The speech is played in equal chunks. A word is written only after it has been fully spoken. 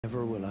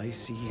Never will I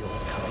see your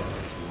kind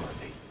as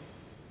worthy.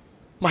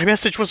 My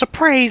message was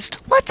appraised!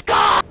 Let's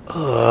go!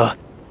 Ugh.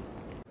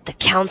 The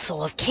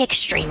Council of Kick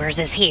Streamers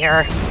is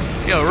here.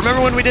 Yo,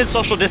 remember when we did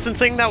social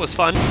distancing? That was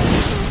fun.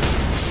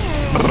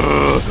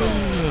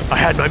 I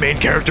had my main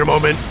character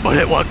moment, but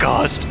at what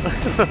cost?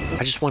 I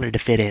just wanted to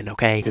fit in,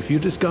 okay? If you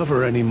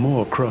discover any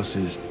more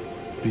crosses,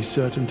 be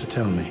certain to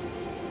tell me.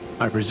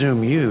 I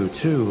presume you,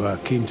 too, are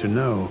keen to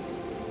know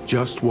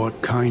just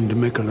what kind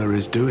Mikola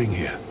is doing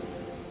here.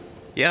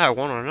 Yeah, I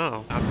want to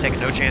know. I'm taking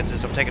no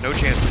chances. I'm taking no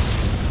chances.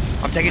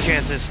 I'm taking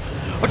chances.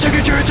 I'm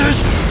taking chances!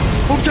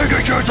 I'm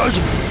taking chances!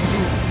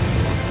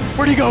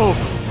 Where'd he go?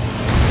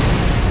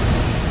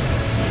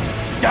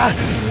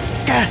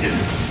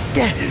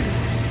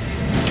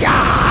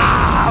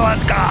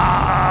 Let's go!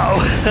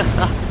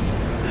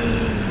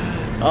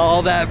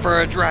 All that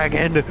for a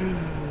dragon.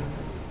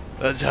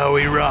 That's how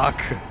we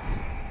rock.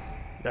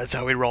 That's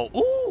how we roll.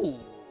 Ooh!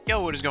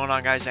 Yo, what is going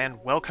on, guys,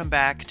 and welcome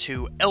back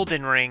to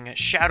Elden Ring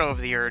Shadow of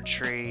the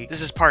Erdtree.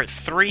 This is part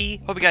 3.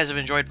 Hope you guys have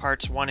enjoyed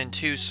parts 1 and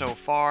 2 so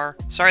far.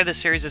 Sorry this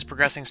series is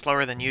progressing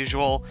slower than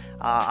usual.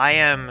 I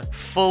am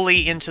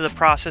fully into the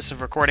process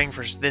of recording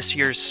for this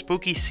year's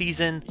spooky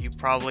season. You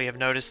probably have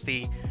noticed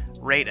the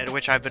rate at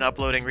which I've been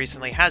uploading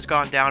recently has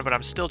gone down, but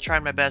I'm still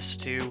trying my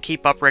best to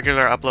keep up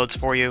regular uploads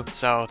for you,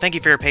 so thank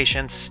you for your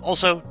patience.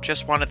 Also,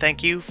 just want to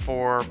thank you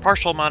for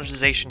partial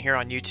monetization here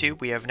on YouTube.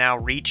 We have now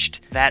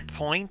reached that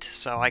point,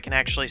 so I can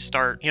actually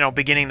start,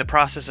 beginning the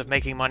process of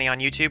making money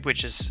on YouTube,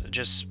 which is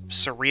just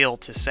surreal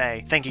to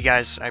say. Thank you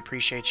guys, I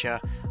appreciate you,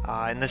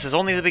 and this is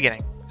only the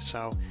beginning.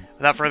 So,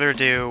 without further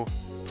ado,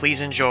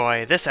 please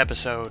enjoy this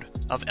episode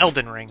of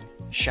Elden Ring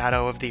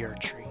Shadow of the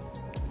Erdtree.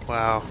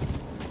 Wow.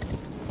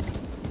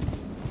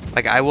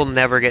 Like, I will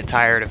never get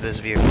tired of this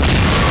view. Okay.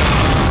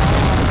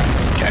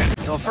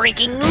 You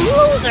freaking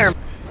loser!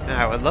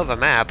 I would love a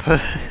map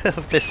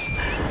of this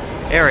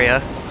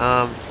area.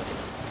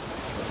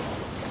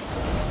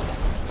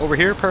 Over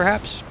here,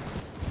 perhaps?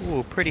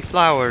 Ooh, pretty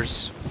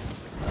flowers.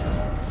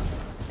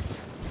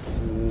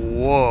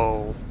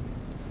 Whoa.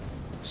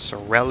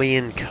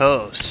 Cerulean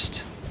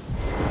Coast.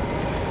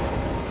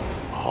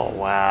 Oh,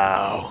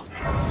 wow.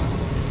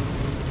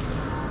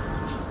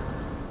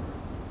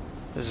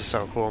 This is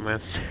so cool, man.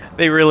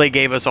 They really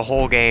gave us a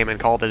whole game and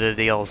called it a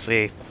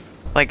DLC.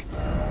 Like,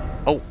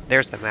 oh,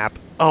 there's the map.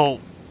 Oh,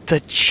 the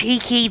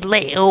cheeky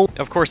little...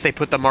 Of course they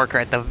put the marker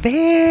at the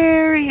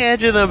very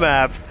edge of the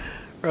map.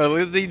 Bro,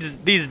 look at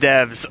these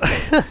devs.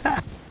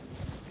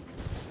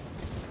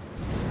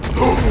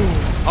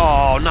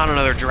 Oh, not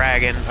another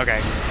dragon.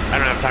 Okay, I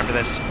don't have time for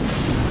this.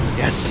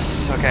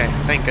 Yes, okay,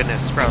 thank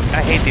goodness, bro.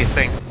 I hate these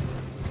things.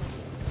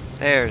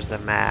 There's the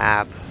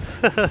map.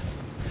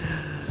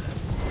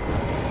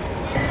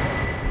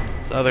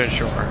 Southern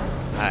Shore.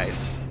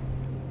 Nice.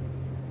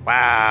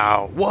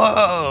 Wow.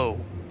 Whoa!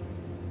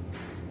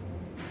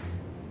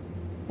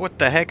 What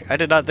the heck? I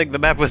did not think the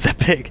map was that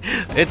big.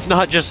 It's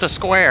not just a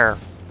square.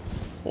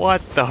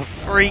 What the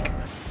freak?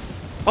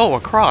 Oh,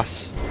 a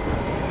cross.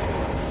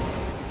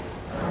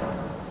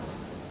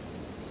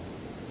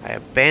 I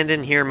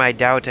abandon here my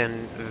doubt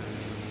and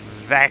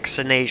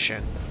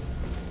vaccination.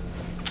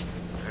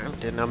 I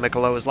didn't know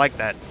Mikola was like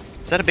that.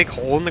 Is that a big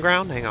hole in the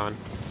ground? Hang on.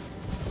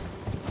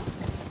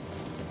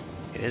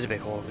 It is a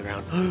big hole in the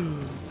ground.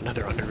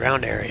 Another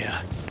underground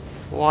area.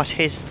 What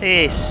is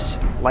this?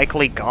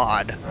 Likely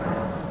God.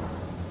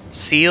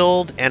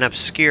 Sealed and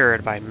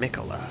obscured by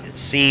Mikola. It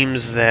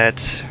seems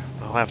that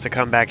I'll have to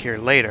come back here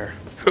later.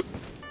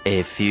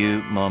 A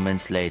few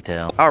moments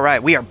later.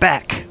 Alright, we are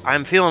back.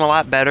 I'm feeling a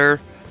lot better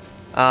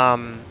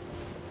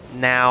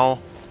now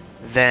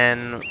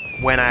than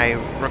when I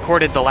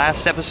recorded the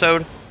last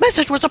episode.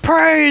 Message was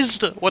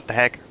appraised! What the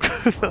heck?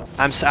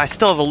 I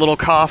still have a little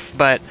cough,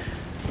 but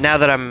now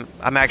that I'm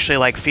actually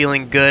like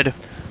feeling good,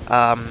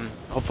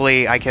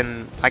 hopefully I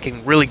can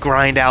really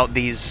grind out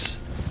these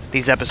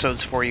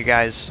episodes for you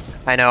guys.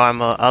 I know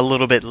I'm a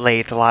little bit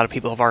late. A lot of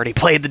people have already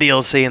played the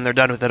DLC and they're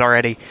done with it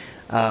already,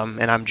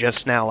 and I'm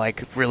just now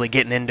like really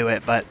getting into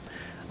it. But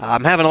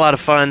I'm having a lot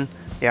of fun.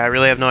 Yeah, I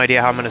really have no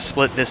idea how I'm gonna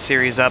split this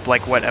series up.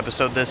 Like what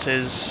episode this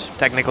is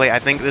technically. I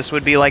think this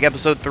would be like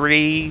episode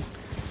 3.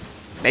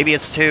 Maybe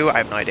it's 2. I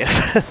have no idea.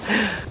 Is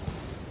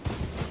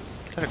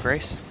that a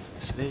Grace?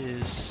 Yes, it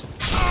is.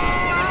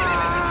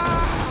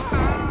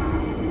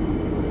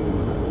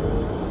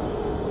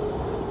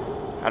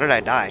 How did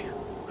I die?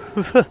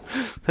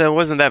 That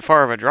wasn't that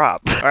far of a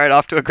drop. Alright,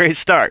 off to a great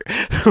start.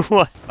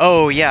 What?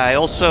 Oh yeah, I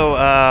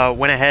also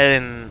went ahead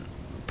and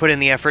put in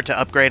the effort to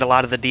upgrade a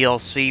lot of the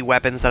DLC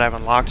weapons that I've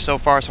unlocked so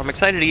far, so I'm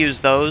excited to use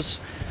those.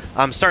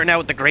 I'm starting out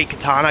with the Great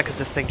Katana, because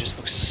this thing just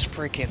looks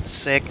freaking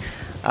sick.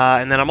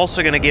 And then I'm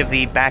also going to give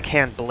the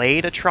Backhand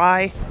Blade a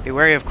try. Be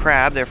wary of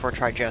Crab, therefore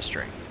try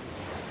Gesturing.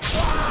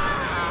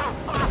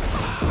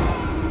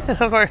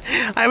 I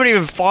haven't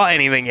even fought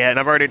anything yet, and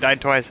I've already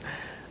died twice.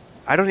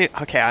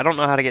 Okay, I don't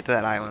know how to get to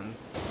that island.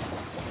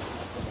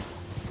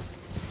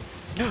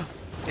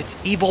 It's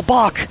Evil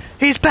Bach!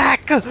 He's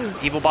back!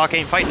 Evil Bach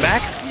ain't fighting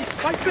back?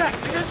 Fight back,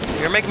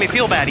 nigga! You're making me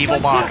feel bad, Evil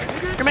Bach.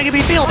 You're making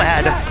me feel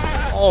bad!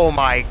 Oh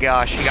my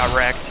gosh, he got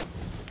wrecked.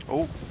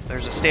 Oh,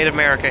 there's a State of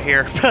America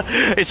here.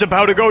 It's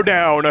about to go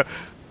down.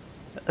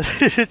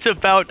 It's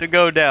about to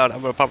go down.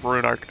 I'm gonna pop a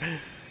rune arc.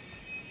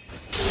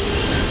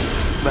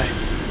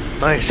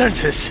 My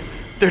senses,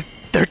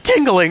 they're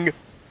tingling.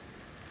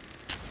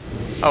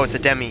 Oh, it's a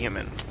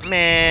Demi-Human.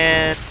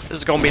 Man, this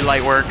is gonna be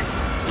light work.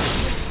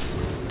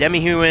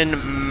 Demi-Human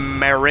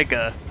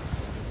Marigga.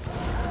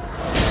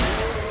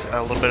 It's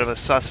a little bit of a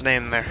sus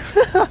name there.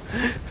 A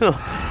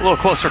little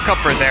closer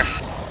comfort there.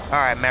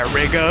 Alright,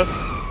 Marigga.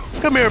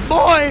 Come here,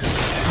 boy!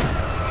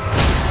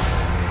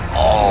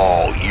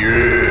 Oh,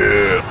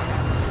 yeah!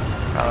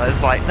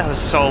 Oh, that was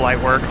so light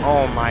work.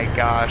 Oh my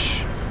gosh.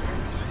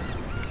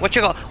 What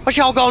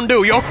y'all gonna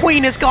do? Your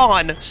queen is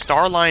gone!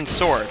 Starlight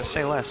sword, to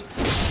say less.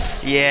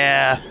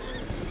 Yeah.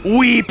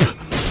 Weep!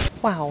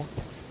 Wow.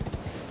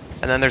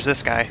 And then there's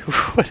this guy.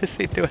 What is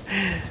he doing?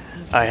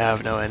 I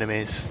have no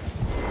enemies.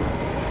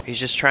 He's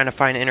just trying to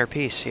find inner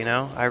peace, you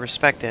know? I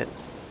respect it.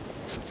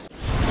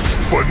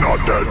 But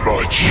not that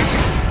much.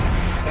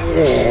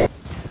 Oh.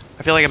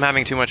 I feel like I'm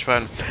having too much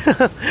fun.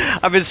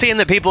 I've been seeing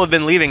that people have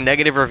been leaving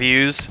negative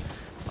reviews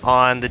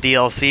on the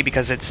DLC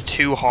because it's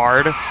too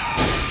hard.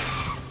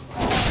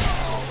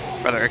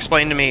 Brother,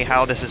 explain to me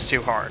how this is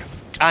too hard.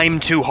 I'm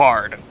too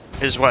hard,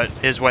 is what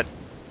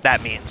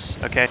that means,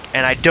 okay?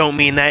 And I don't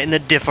mean that in the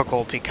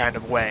difficulty kind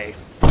of way.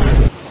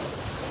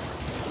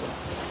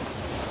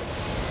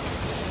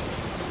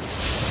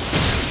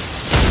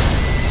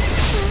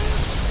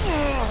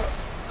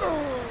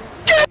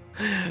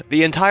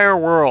 The entire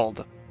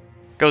world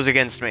goes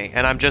against me,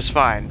 and I'm just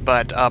fine,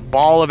 but a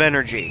ball of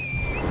energy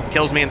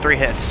kills me in 3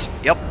 hits.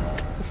 Yep.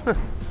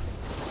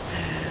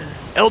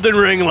 Elden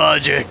Ring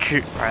logic.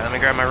 Alright, let me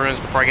grab my runes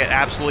before I get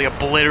absolutely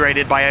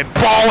obliterated by a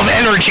ball of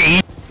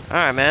energy!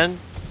 Alright, man.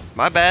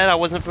 My bad, I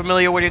wasn't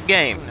familiar with your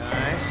game.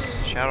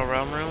 Nice. Shadow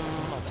Realm room.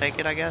 I'll take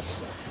it, I guess.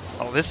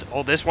 Oh,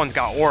 this one's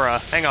got aura.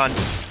 Hang on.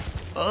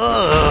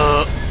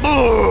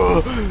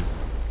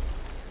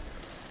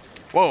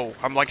 Whoa,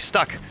 I'm like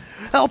stuck.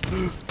 Help!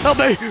 Help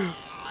me!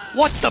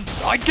 What the?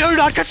 I do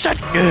not consent!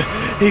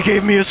 He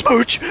gave me a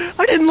smooch.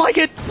 I didn't like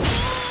it.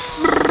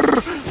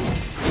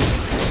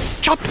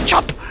 Chop,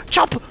 chop,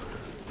 chop,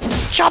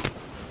 chop,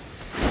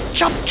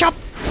 chop, chop,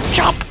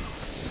 chop.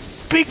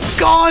 Be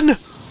gone!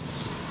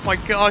 Oh my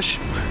gosh.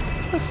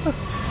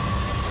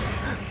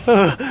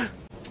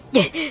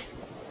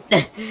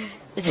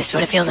 Is this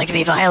what it feels like to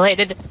be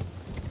violated?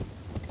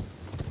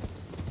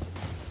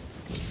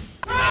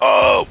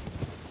 Oh!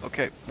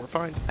 Okay, we're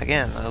fine.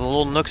 Again, the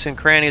little nooks and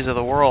crannies of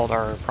the world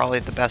are probably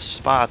the best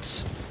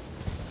spots.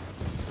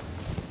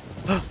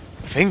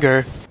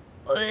 Finger?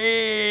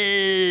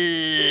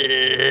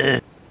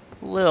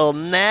 Little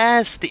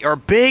nasty, or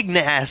big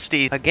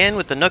nasty. Again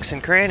with the nooks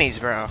and crannies,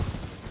 bro.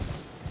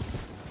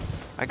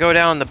 I go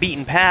down the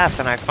beaten path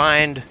and I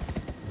find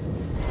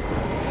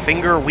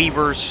Finger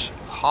Weaver's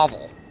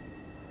hovel.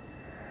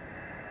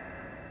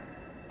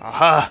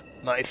 Aha!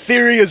 My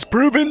theory is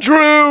proven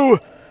true!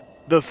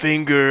 The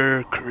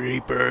Finger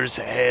Creepers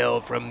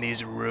hail from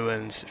these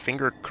ruins.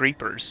 Finger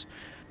Creepers.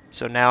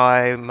 So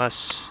now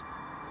must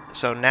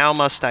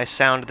I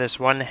sound this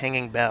one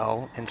hanging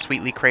bell, and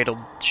sweetly cradled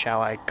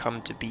shall I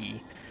come to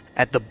be,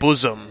 at the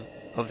bosom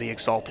of the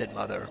exalted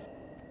mother.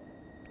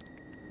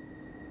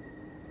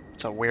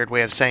 It's a weird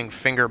way of saying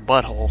finger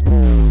butthole.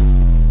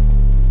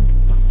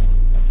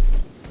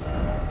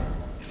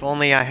 If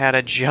only I had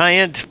a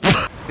giant...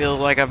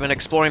 Feels like I've been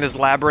exploring this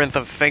labyrinth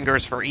of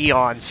fingers for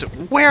eons.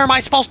 Where am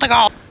I supposed to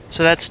go?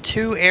 So that's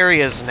 2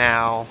 areas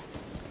now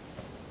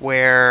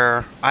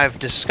where I've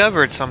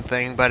discovered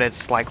something, but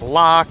it's like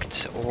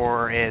locked,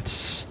 or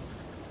it's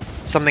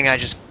something I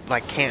just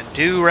like can't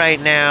do right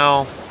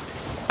now.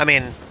 I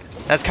mean,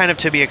 that's kind of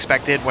to be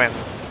expected when,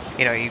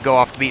 you know, you go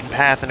off the beaten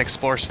path and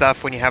explore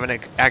stuff when you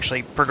haven't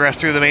actually progressed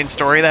through the main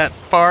story that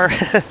far.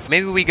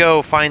 Maybe we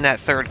go find that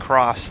 3rd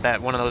cross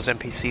that one of those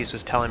NPCs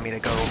was telling me to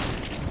go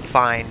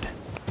find.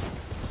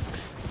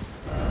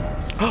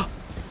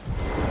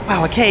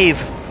 Wow, a cave!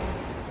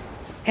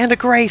 And a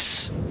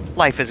grace!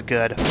 Life is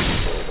good.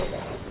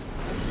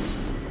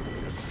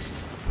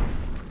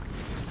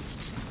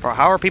 Bro,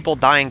 how are people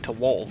dying to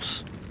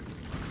wolves?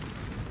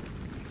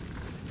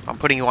 I'm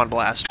putting you on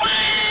blast.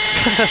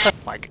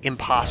 Like,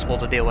 impossible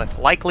to deal with.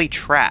 Likely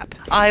trap.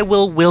 I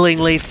will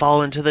willingly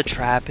fall into the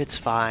trap, it's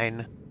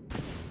fine.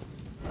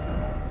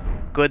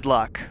 Good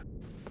luck.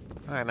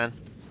 Alright, man.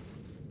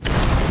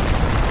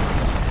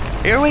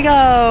 Here we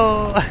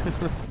go!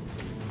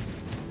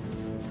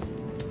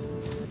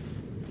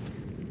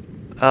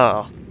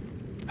 Oh.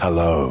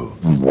 Hello.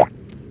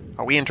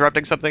 Are we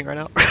interrupting something right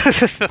now?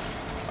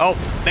 Oh,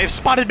 they've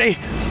spotted me!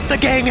 The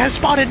gang has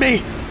spotted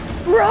me!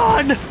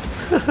 Run!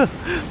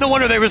 No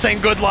wonder they were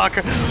saying good luck.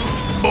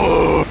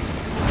 Oh.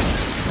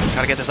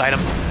 Gotta get this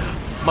item.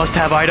 Must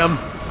have item.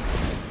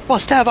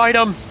 Must have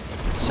item.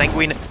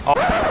 Sanguine. Oh.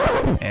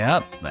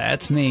 Yep,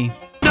 that's me.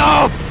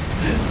 No!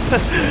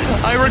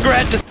 I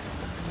regret. All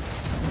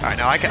right,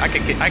 now I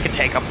can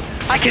take him.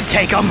 I can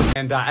take him!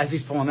 And as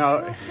he's pulling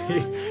out,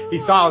 he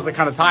saw I was like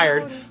kind of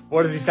tired.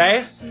 What does he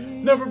say?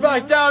 Never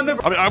back down,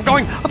 never. I'm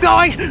going!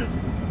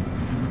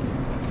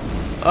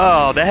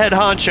 Oh, the head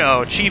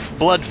honcho, Chief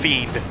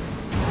Bloodfiend.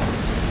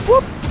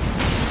 Whoop!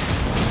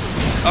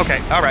 Okay,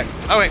 alright.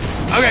 Okay.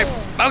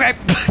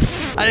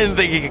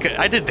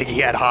 I didn't think he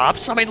had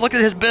hops. I mean, look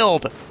at his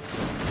build.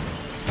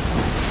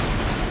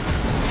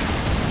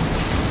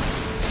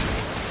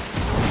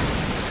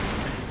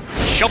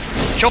 Chop.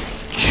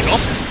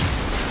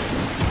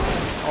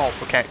 Oh,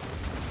 okay.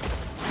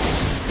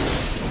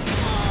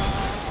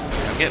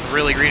 I'm getting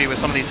really greedy with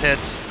some of these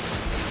hits.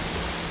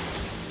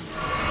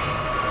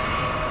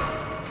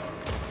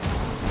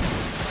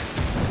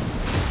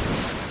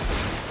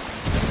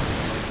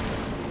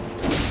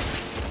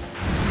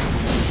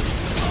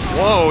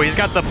 Whoa, he's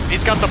got the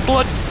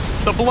blood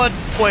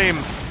flame.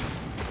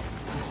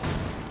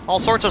 All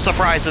sorts of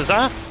surprises,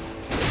 huh?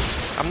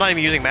 I'm not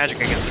even using magic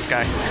against this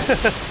guy.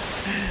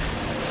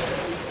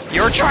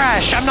 You're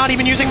trash! I'm not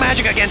even using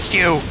magic against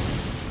you!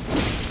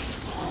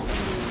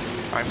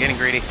 Alright, I'm getting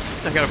greedy.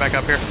 I gotta back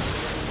up here.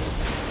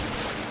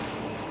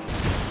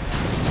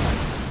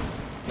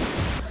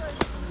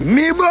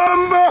 Me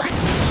bomba!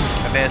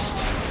 I missed.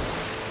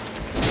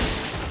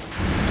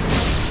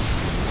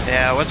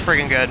 Yeah, what's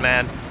freaking good,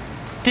 man?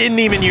 Didn't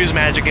even use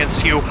magic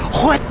against you.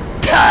 What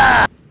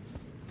the?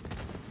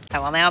 I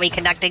will now be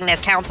conducting this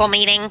council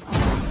meeting.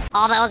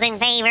 All those in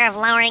favor of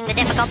lowering the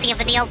difficulty of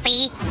the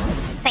DLC,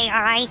 say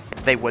aye.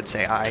 They would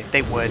say aye.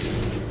 They would.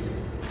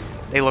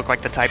 They look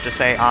like the type to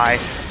say aye.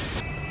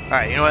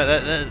 Alright, you know what?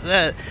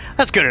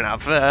 That's good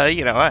enough. I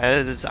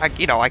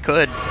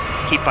could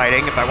keep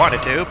fighting if I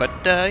wanted to, but,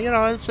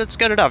 it's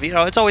good enough. You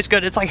know, it's always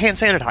good. It's like hand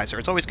sanitizer.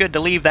 It's always good to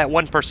leave that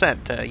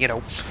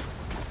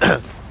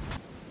 1%,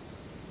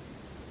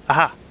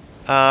 Aha.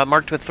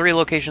 Marked with 3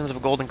 locations of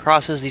golden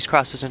crosses. These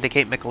crosses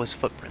indicate Miquella's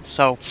footprints.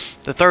 So,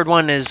 the third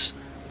one is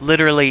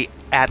literally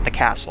at the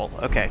castle.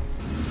 Okay.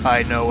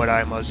 I know what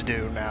I must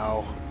do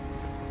now.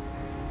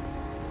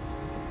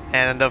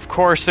 And of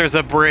course there's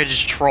a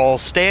bridge troll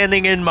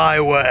standing in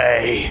my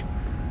way.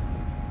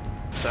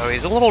 So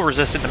he's a little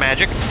resistant to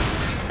magic.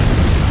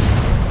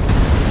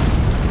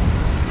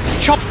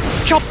 Chop!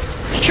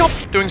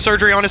 Doing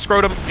surgery on his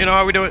scrotum. You know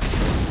how we do it.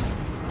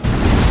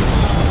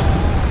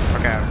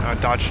 Okay, I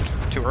dodged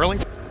too early.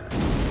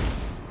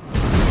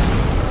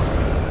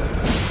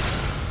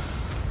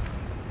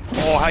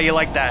 Oh, how you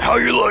like that? How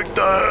you like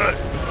that?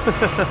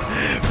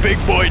 Big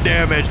boy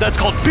damage. That's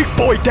called big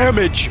boy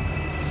damage.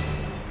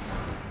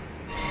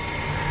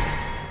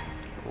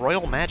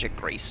 Royal Magic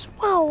Grace.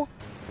 Whoa.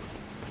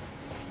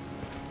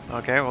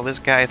 Okay, well this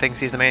guy thinks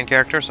he's the main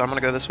character, so I'm gonna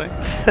go this way.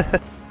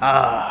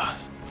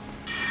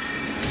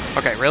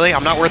 Okay, really?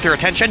 I'm not worth your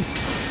attention?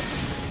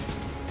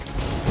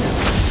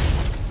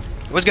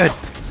 It was good.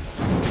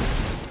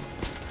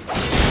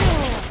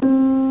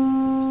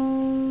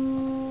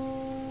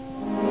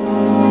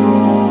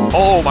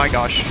 Oh my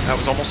gosh, that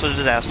was almost a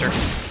disaster.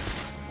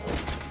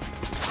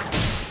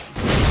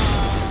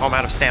 Oh, I'm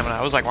out of stamina.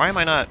 I was like, why am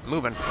I not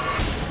moving?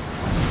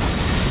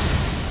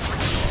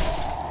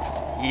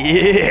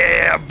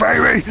 Yeah,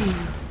 baby!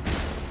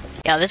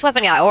 Yo, this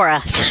weapon got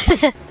aura.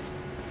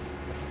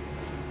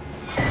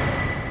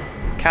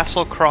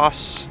 Castle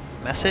Cross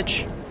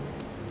message.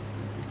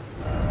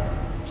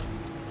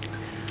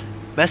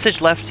 Message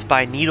left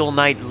by Needle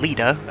Knight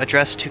Lita,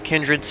 addressed to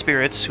kindred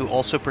spirits who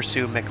also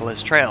pursue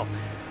Miquella's trail.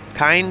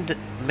 Kind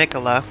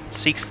Miquella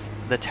seeks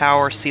the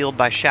tower sealed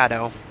by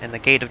Shadow and the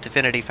Gate of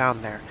Divinity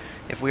found there.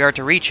 If we are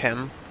to reach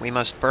him, we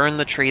must burn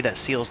the tree that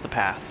seals the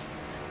path.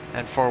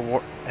 And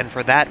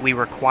for that we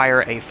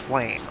require a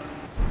flame.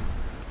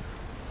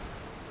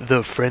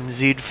 The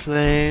frenzied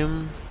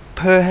flame?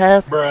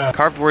 Perhaps? Bruh.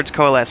 Carved words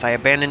coalesce. I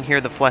abandon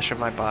here the flesh of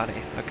my body.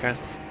 Okay.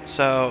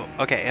 So,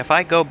 okay, if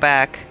I go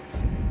back,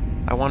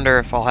 I wonder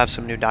if I'll have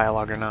some new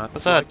dialogue or not.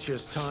 What's up?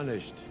 Just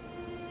tarnished.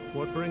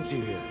 What brings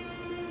you here?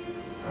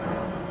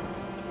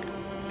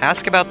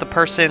 Ask about the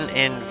person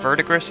in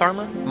verdigris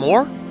armor?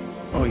 More?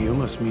 Oh, you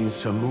must mean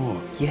Samor.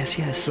 Yes.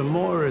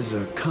 Samor is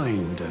a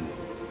kind and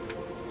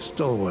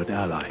stalwart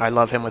ally. I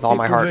love him with all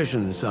my heart. He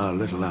provisions our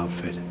little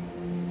outfit.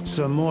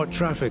 Samor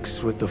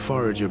traffics with the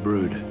forager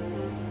brood.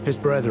 His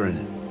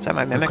brethren, Is that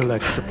my mimic? who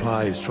collect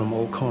supplies from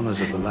all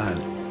corners of the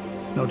land.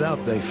 No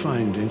doubt they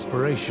find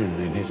inspiration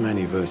in his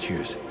many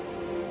virtues.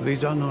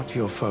 These are not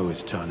your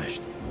foes,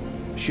 Tarnished.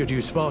 Should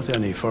you spot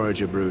any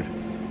forager brood,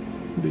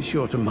 be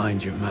sure to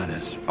mind your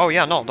manners. Oh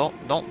yeah, no,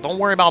 don't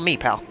worry about me,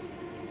 pal.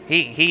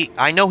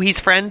 I know he's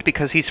friend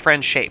because he's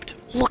friend-shaped.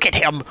 Look at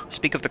him!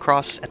 Speak of the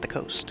cross at the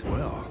coast.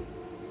 Well,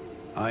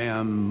 I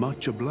am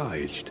much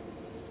obliged.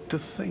 To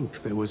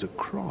think there was a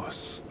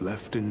cross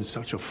left in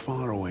such a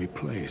faraway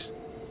place,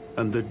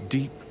 and the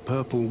deep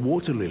purple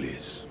water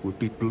lilies would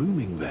be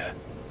blooming there.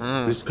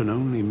 This can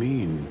only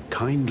mean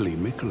kindly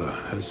Miquella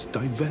has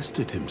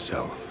divested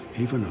himself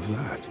even of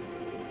that.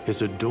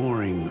 His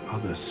adoring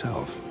other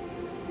self,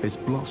 his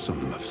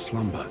blossom of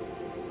slumber.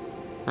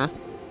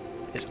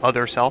 His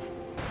other self?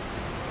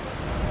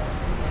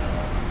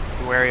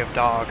 Be wary of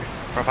dog.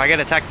 Or if I get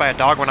attacked by a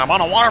dog when I'm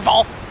on a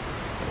waterfall.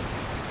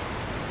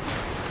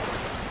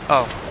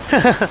 Oh.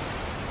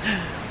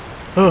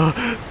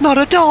 Not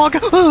a dog!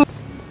 There's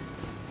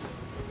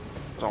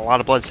a lot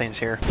of bloodstains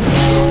here.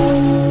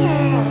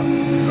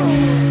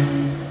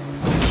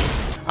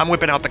 I'm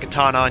whipping out the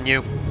katana on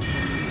you.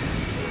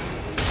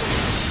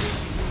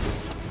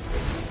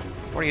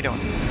 What are you doing?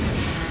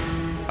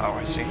 Oh,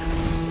 I see.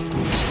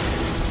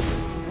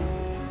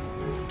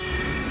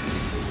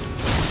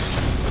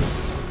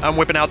 I'm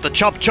whipping out the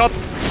chop, chop,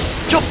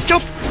 chop,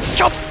 chop,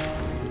 chop,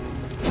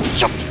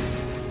 chop,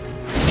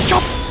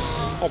 chop.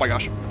 Oh my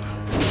gosh.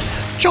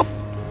 Chop,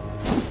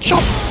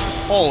 chop.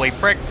 Holy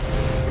frick.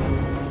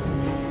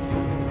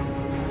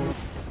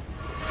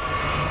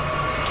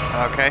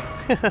 Okay.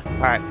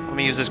 Alright, let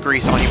me use this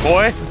grease on you,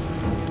 boy.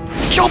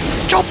 Chop,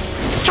 chop,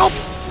 chop.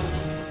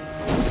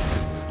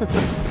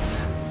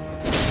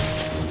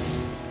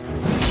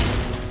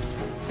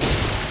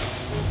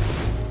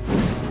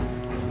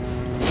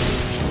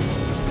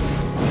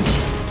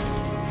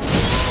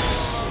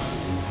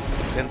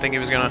 Didn't think he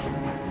was gonna.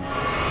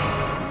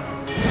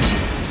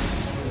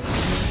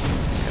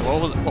 Okay,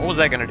 what was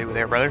that gonna do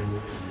there, brother?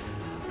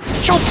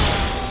 Chop!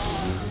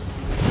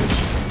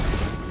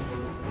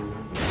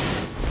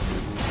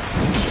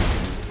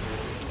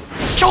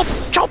 Chop!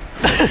 Chop!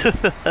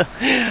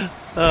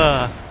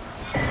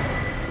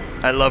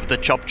 I love the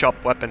chop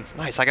chop weapon.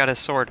 Nice, I got his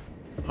sword.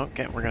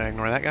 Okay, we're gonna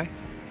ignore that guy.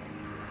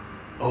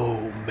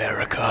 Oh,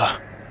 Marigga,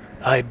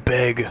 I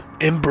beg,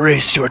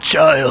 embrace your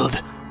child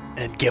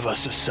and give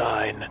us a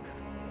sign.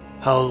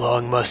 How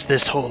long must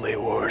this holy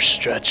war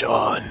stretch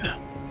on?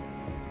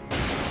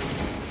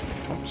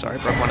 Oh, sorry,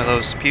 broke one of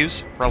those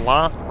pews.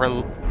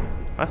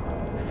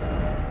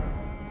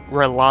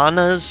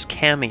 Rellana's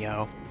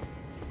cameo.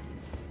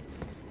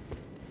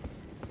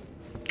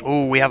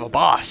 Oh, we have a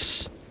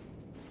boss.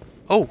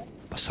 Oh,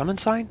 a summon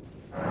sign?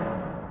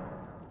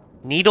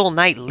 Needle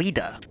Knight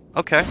Lida.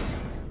 Okay.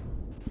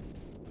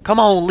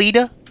 Come on,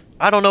 Lida.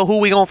 I don't know who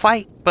we gonna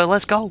fight, but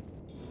let's go.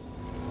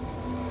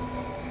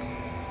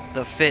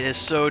 The fit is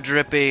so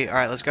drippy.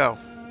 Alright, let's go.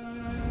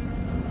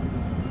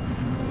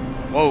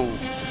 Whoa.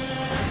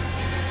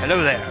 Hello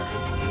there.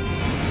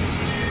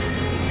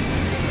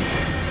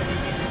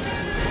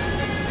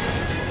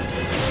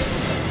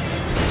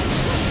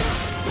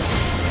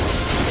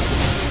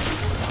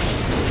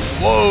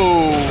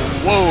 Whoa!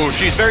 Whoa,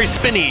 she's very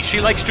spinny.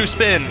 She likes to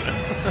spin.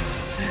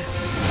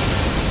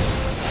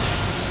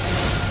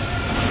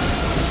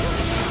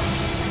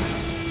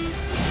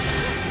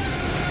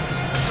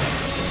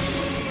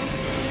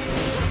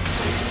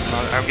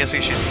 I'm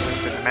guessing she's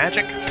resistant to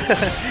magic.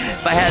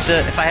 if I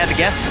had to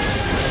guess.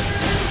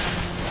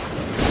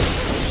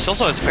 She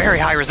also has very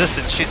high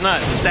resistance. She's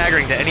not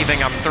staggering to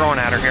anything I'm throwing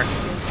at her here.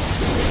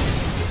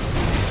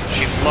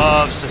 She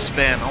loves to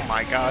spin. Oh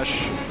my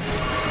gosh.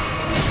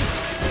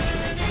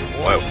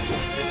 Whoa.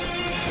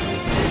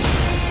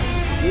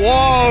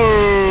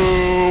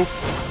 Whoa!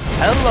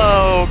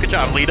 Hello! Good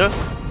job, Lida.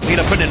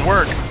 Lida putting in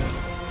work.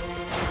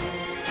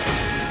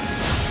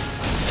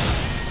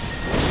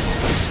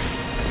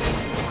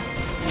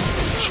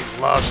 She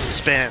loves to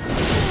spin.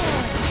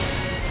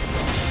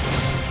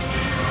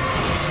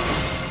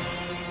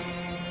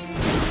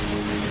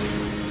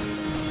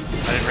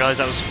 I didn't realize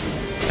that was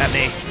at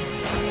me.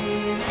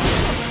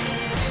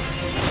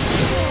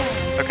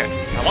 Okay,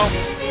 hello?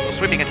 Those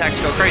sweeping attacks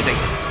go crazy.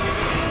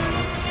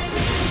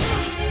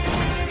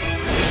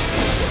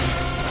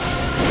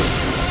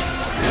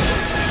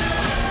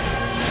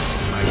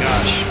 Oh my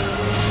gosh.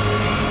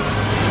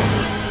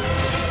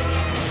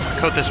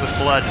 Coat this with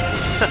blood.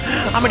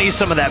 I'm gonna use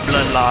some of that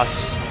blood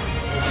loss.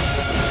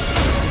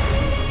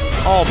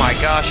 Oh my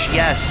gosh,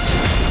 yes.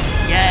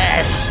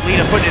 Yes!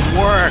 Lida put in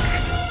work.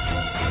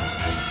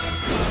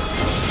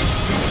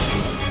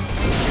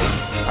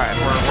 Alright,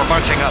 we're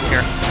bunching up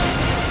here.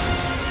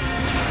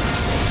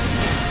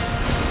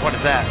 What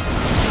is that?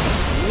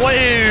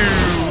 Whoa!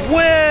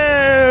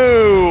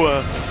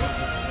 Whoa!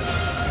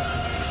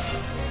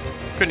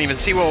 Couldn't even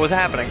see what was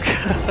happening.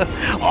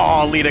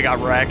 Oh, Lida got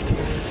wrecked.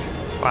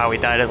 Wow, we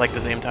died at like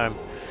the same time.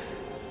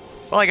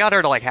 Well, I got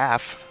her to like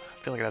half.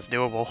 I feel like that's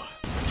doable.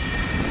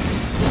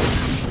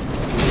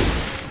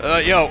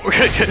 Yo,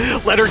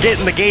 let her get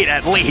in the gate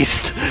at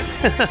least.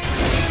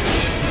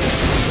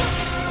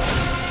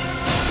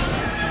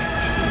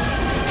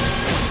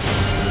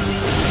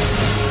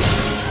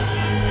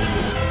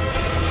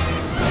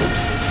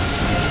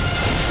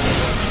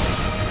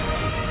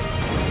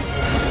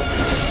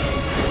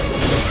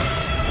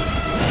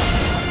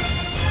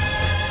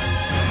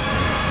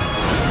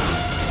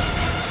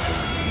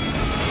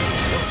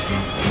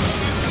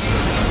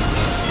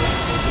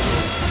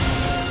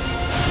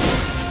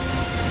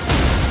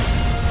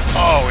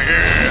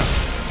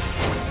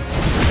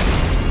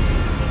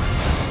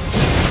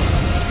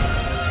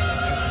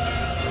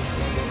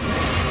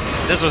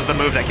 This was the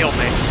move that killed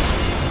me.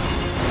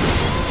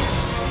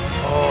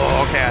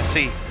 Oh, okay, I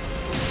see.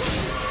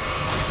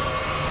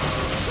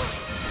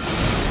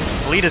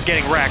 Lida's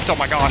getting wrecked. Oh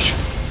my gosh.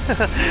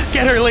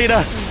 Get her,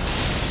 Lida!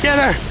 Get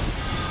her!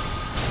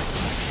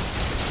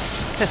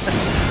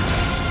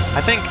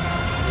 I think...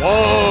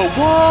 Whoa!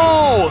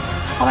 Whoa!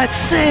 Oh, that's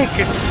sick!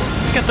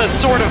 He's got the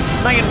sword of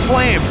Night and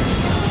Flame.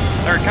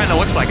 Or it kind of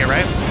looks like it,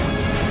 right?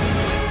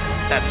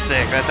 That's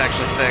sick. That's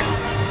actually sick.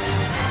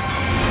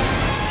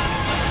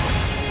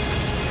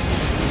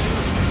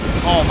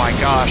 Oh my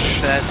gosh,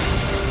 that...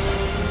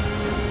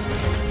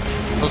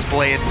 Those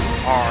blades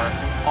are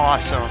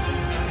awesome.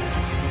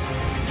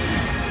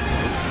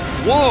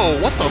 Whoa,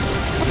 what the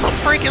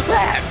freak is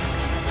that?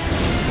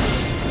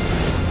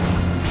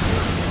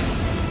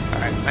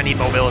 Alright, I need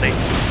mobility.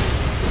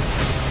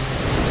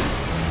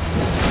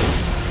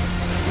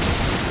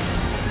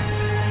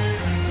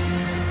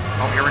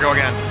 Oh, here we go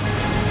again.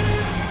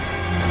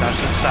 Dodge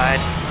to the side.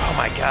 Oh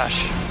my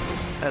gosh.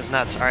 That's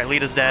nuts. Alright,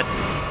 Lita's dead.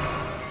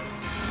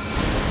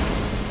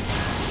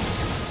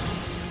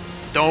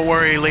 Don't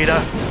worry,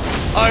 Lita.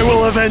 I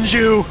will avenge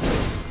you!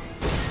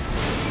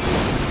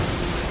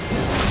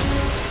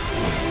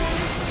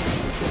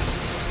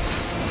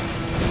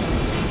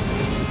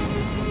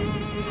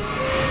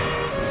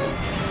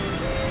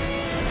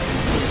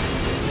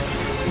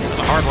 That's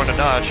a hard one to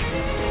dodge.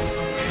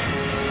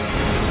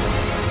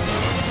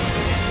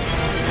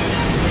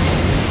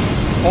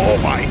 Oh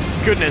my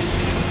goodness!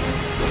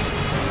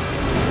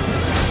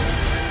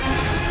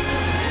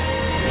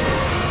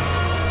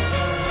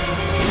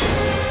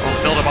 Oh,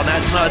 build up on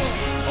that nuts.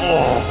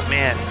 Oh,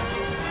 man.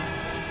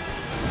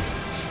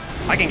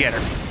 I can get her.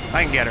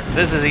 I can get her.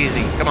 This is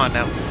easy. Come on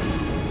now.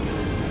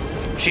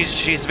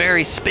 She's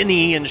very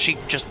spinny and she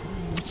just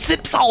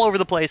zips all over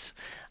the place.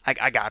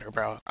 I got her,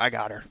 bro. I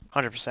got her.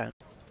 100%.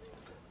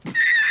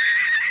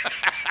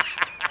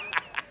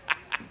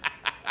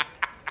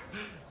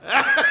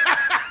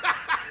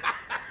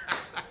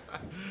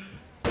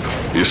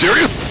 You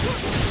serious?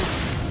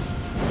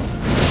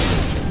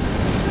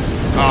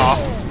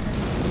 Oh.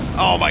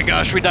 Oh my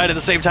gosh, we died at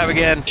the same time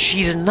again.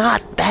 She's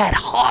not that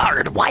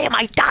hard. Why am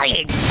I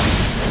dying?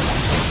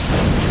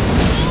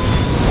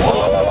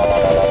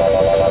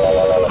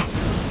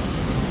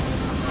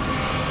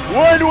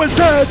 What was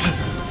that?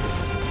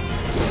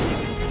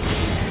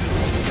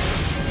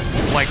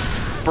 Like,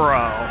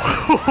 bro.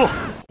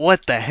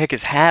 What the heck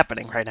is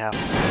happening right now?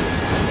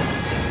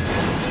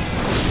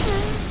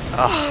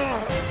 Ugh.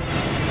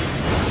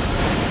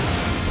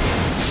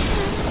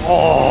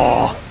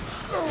 Oh.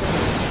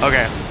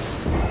 Okay.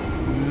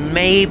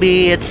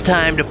 Maybe it's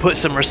time to put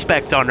some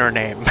respect on her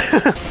name.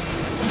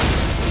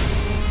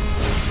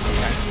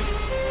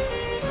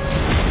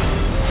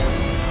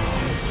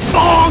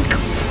 Bonk!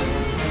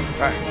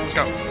 Alright, let's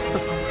go.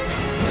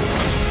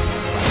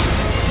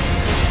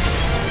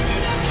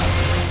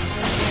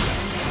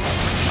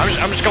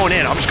 I'm just going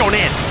in. I'm just going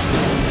in.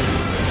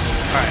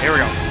 Alright, here we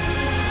go.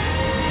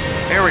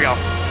 Here we go.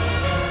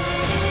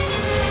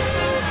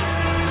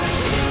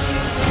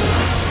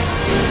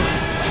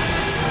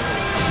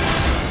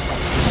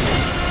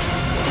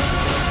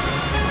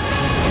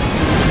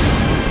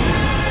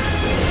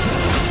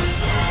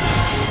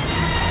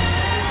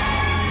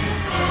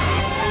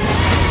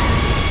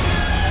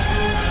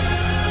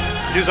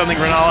 Do something,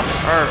 Rellana,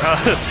 or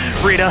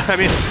Rita, I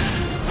mean.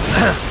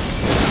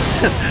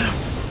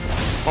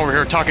 Over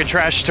here talking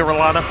trash to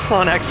Rellana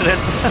on accident.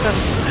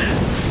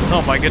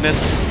 Oh my goodness.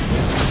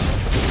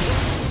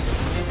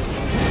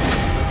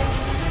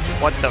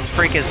 What the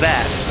freak is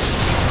that?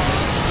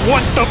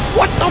 What the?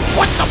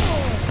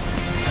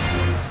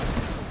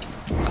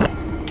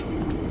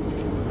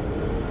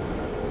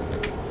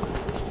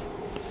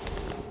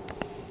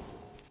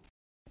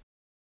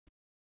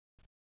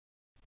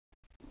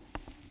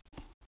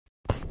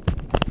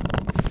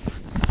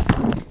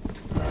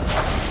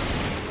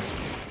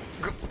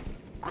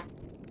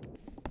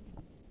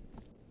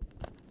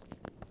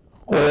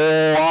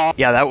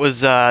 Yeah, that was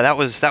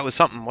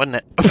something, wasn't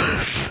it?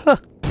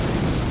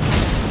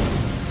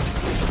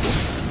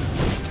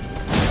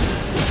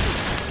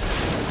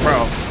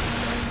 Bro.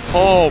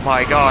 Oh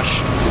my gosh.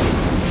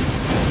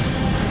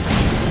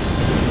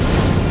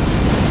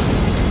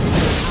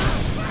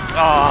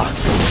 Ah.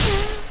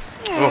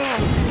 Oof.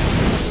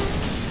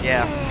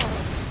 Yeah.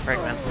 Right,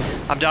 man.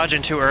 I'm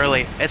dodging too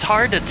early. It's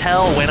hard to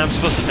tell when I'm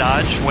supposed to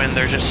dodge when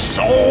there's just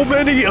so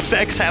many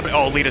effects happening.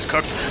 Oh, Lita's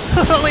cooked.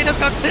 Lita's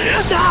cooked.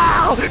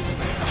 No!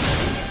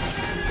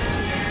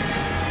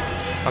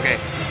 Okay.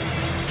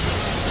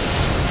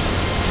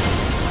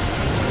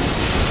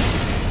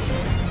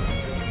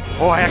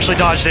 Oh, I actually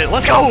dodged it.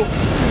 Let's go!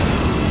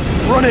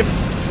 Run it!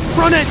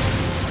 Run it!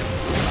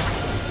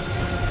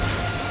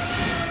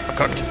 I'm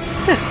cooked.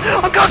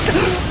 I'm cooked!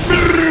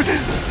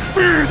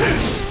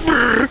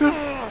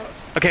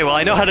 Okay, well,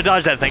 I know how to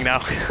dodge that thing now.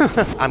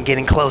 I'm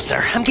getting closer.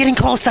 I'm getting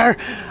closer!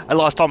 I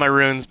lost all my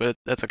runes, but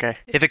that's okay.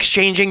 If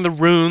exchanging the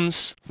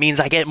runes means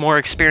I get more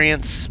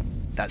experience,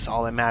 that's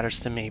all that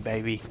matters to me,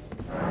 baby.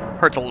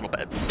 Hurts a little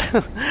bit.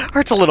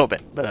 Hurts a little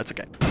bit, but that's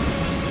okay.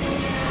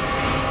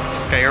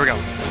 Okay, here we go.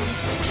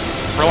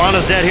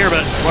 Rellana's dead here,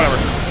 but whatever.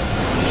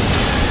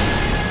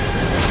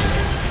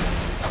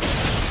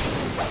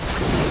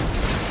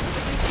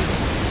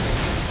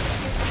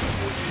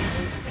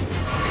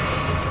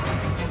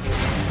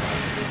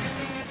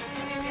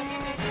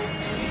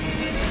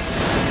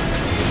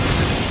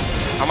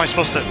 am I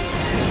supposed to...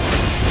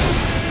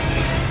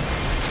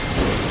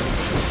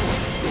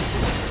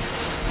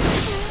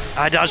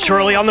 I dodged too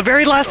early on the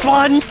very last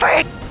one!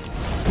 Frick!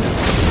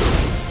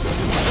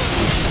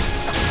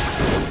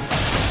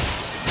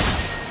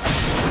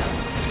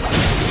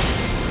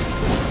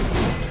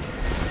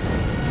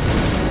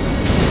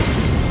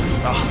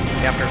 Oh,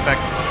 the after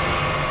effect.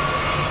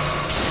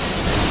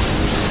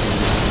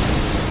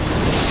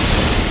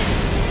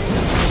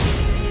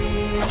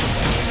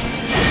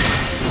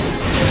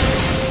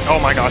 Oh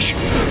my gosh.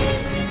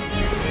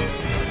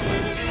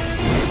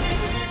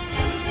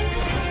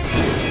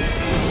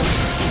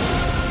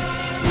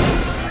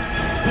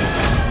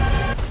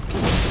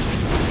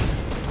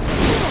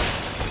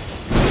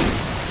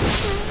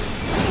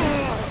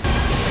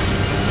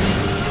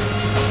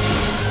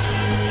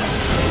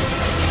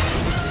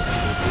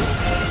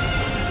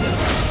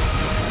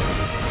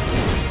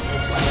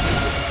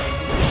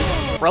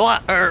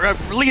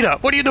 Lita,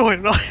 what are you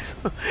doing?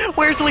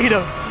 Where's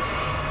Lita?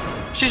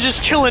 She's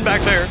just chilling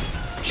back there.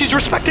 She's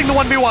respecting the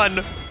 1v1.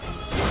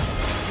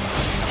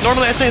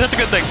 Normally I'd say that's a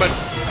good thing, but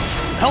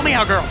help me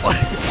out, girl.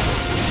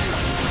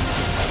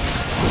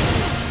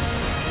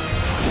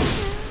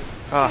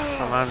 Oh,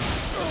 come on.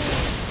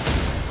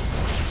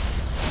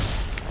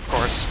 Of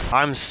course.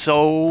 I'm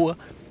so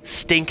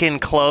stinking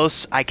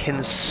close, I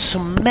can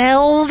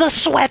smell the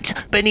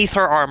sweat beneath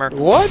her armor.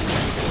 What?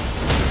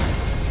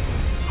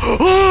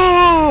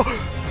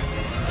 Oh!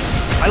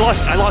 I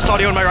lost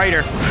audio in my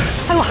writer.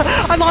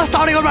 I lost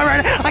audio in my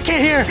writer. I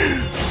can't hear.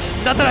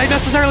 Not that I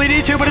necessarily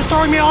need to, but it's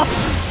throwing me off.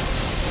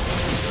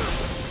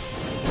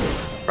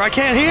 Or I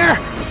can't hear.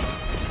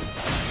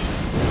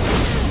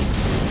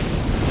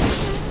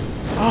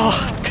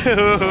 Oh,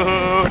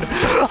 dude.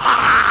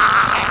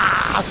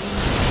 Ah!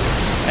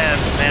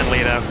 And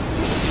Lita.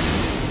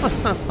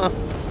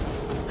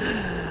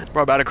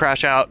 We're about to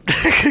crash out.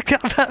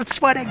 I'm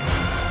sweating.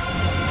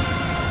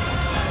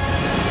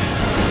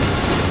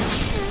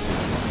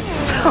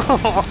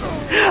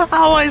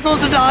 How am I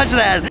supposed to dodge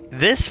that?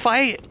 This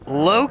fight,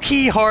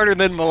 low-key harder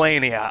than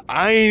Melania.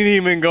 I ain't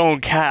even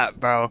going cap,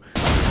 bro.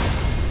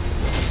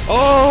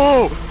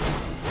 Oh!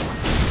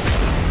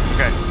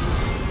 Okay.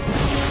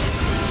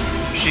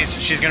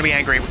 She's gonna be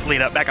angry.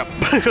 Lita, back up.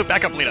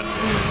 Back up, Lita.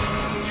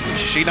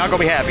 She not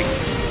gonna be happy.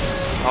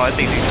 Oh, that's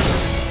easy.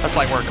 That's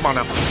light work. Come on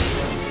now.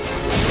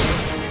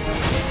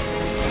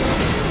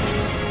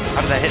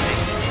 How did that hit me?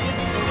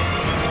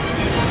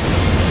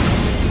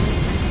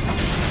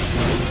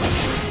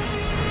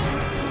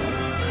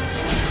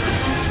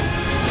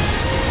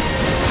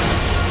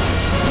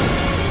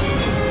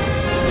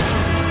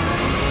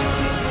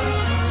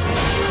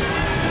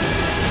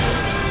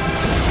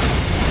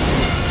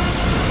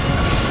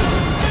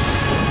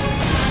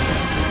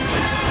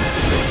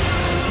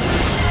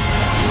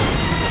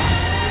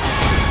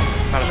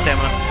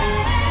 Stamina.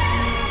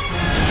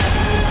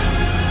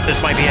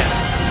 This might be it.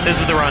 This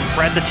is the run.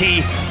 We're at the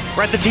T.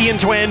 We're at the T in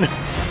Twin.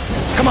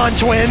 Come on,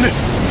 Twin.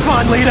 Come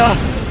on, Lita.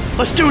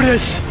 Let's do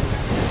this.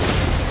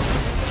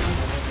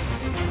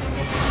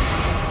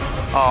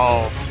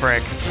 Oh,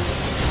 frick.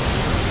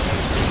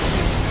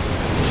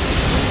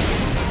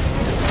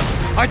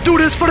 I do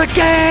this for the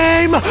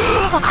game!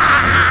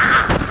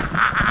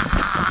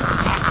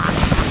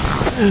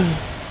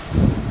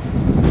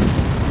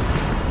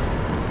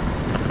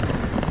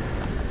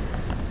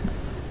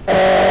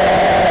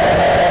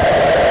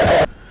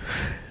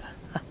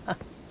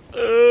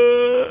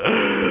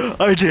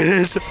 I did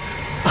it!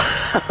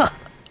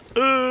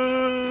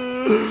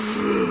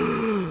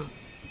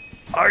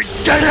 I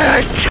did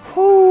it!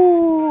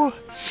 Whew.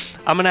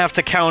 I'm gonna have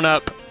to count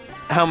up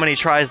how many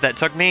tries that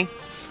took me.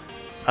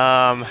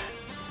 But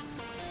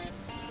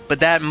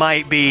that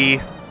might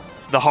be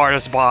the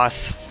hardest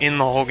boss in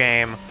the whole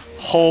game.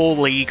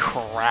 Holy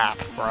crap,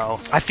 bro.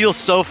 I feel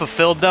so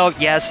fulfilled though.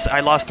 Yes, I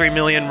lost 3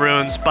 million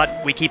runes,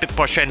 but we keep it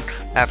pushing.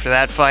 After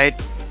that fight,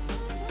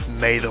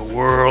 may the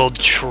world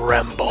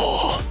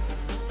tremble.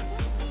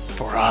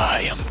 For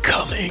I am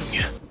coming.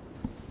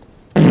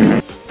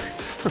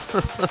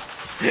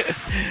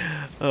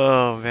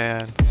 Oh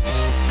man.